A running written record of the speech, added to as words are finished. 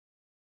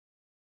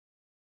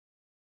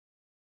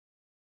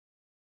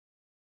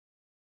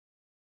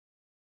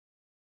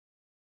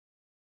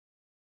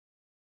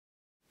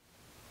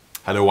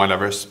Hello wine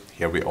lovers,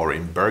 here we are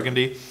in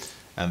Burgundy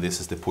and this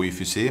is the Pouilly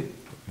Fuissé,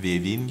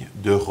 Vignes,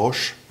 Deux,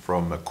 Roches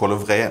from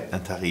Collovray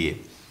and Tarrier.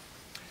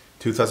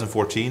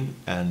 2014,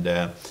 and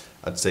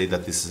I'd say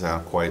that this is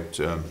a quite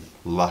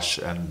lush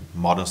and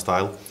modern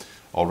style,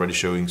 already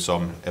showing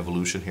some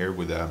evolution here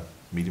with a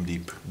medium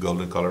deep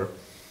golden color.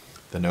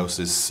 The nose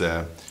is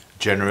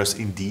generous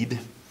indeed,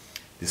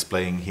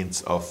 displaying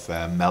hints of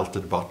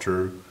melted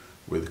butter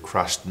with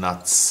crushed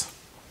nuts,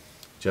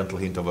 gentle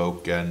hint of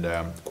oak and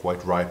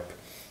quite ripe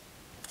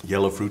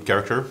yellow fruit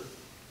character.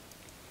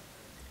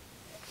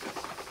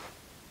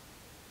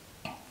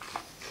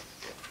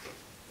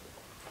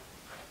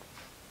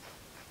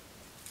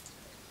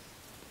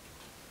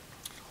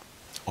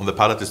 On the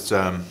palate, it's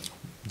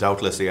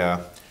doubtlessly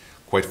a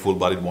quite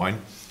full-bodied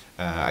wine.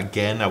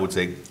 Again, I would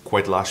say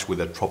quite lush with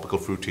a tropical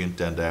fruit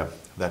hint and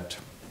that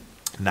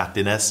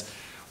nuttiness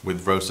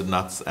with roasted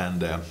nuts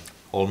and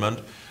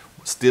almond.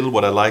 Still,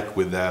 what I like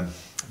with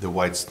the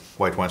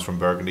white wines from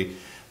Burgundy,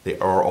 they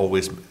are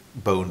always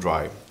bone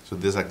dry. So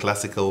there's a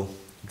classical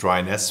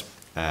dryness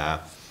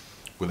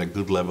with a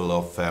good level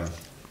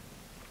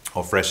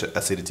of fresh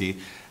acidity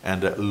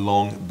and a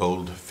long,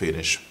 bold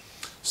finish.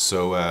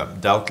 So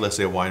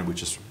doubtlessly a wine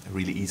which is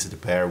really easy to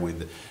pair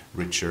with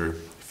richer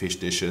fish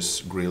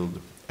dishes, grilled,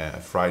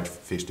 fried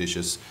fish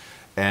dishes,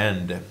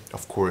 and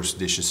of course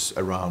dishes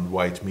around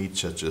white meat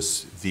such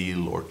as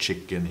veal or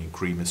chicken in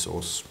creamy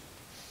sauce.